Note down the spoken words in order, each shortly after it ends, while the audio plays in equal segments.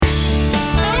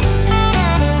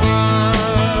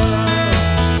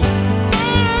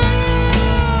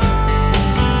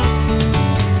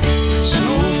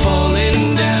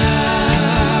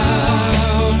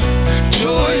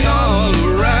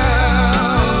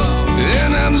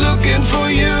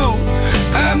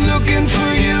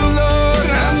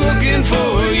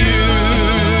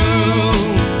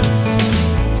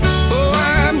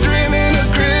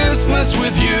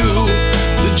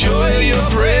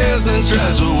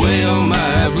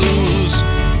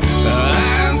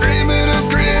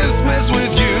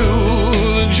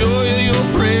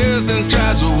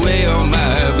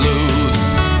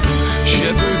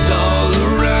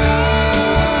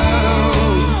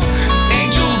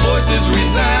voices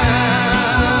resound,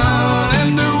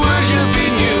 and the worship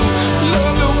in you,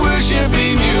 Lord, the worship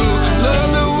in you, Lord,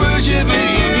 the worship in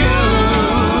you.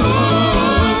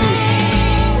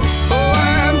 Oh,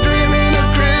 I'm dreaming of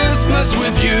Christmas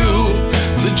with you.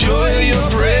 The joy of your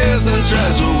presence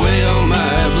drives away all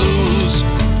my blues.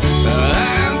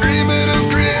 I'm dreaming of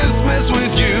Christmas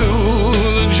with you.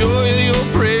 The joy of your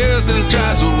presence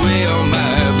drives away all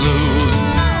my blues.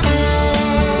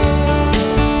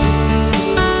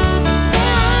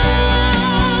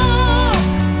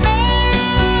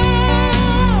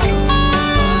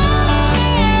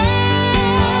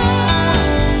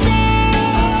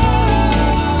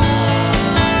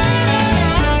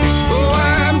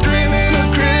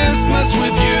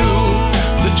 With you,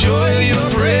 the joy of your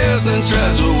presence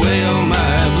drives away